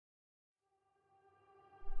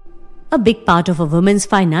A big part of a woman's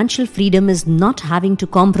financial freedom is not having to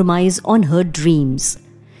compromise on her dreams.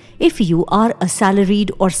 If you are a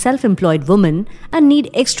salaried or self-employed woman and need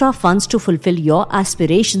extra funds to fulfill your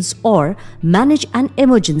aspirations or manage an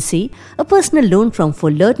emergency, a personal loan from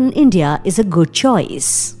Fullerton India is a good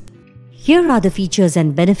choice. Here are the features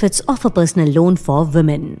and benefits of a personal loan for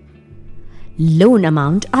women. Loan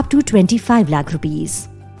amount up to 25 lakh rupees.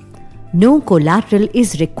 No collateral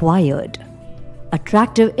is required.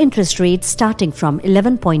 Attractive interest rates starting from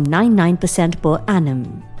 11.99% per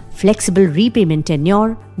annum. Flexible repayment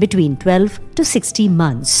tenure between 12 to 60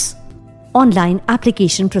 months. Online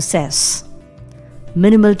application process.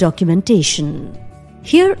 Minimal documentation.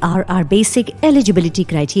 Here are our basic eligibility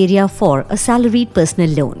criteria for a salaried personal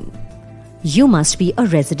loan. You must be a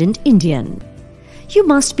resident Indian. You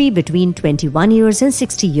must be between 21 years and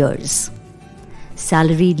 60 years.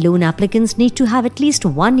 Salaried loan applicants need to have at least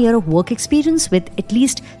 1 year of work experience with at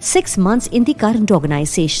least 6 months in the current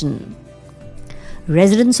organization.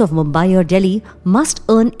 Residents of Mumbai or Delhi must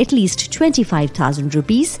earn at least 25,000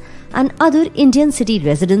 rupees and other Indian city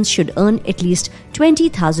residents should earn at least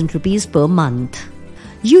 20,000 rupees per month.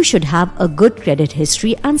 You should have a good credit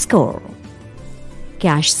history and score.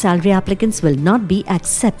 Cash salary applicants will not be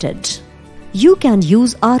accepted. You can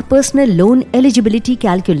use our personal loan eligibility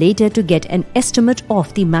calculator to get an estimate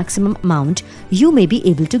of the maximum amount you may be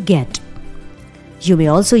able to get. You may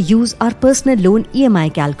also use our personal loan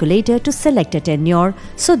EMI calculator to select a tenure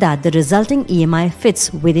so that the resulting EMI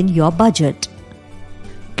fits within your budget.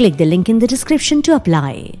 Click the link in the description to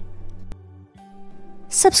apply.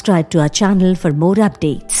 Subscribe to our channel for more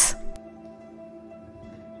updates.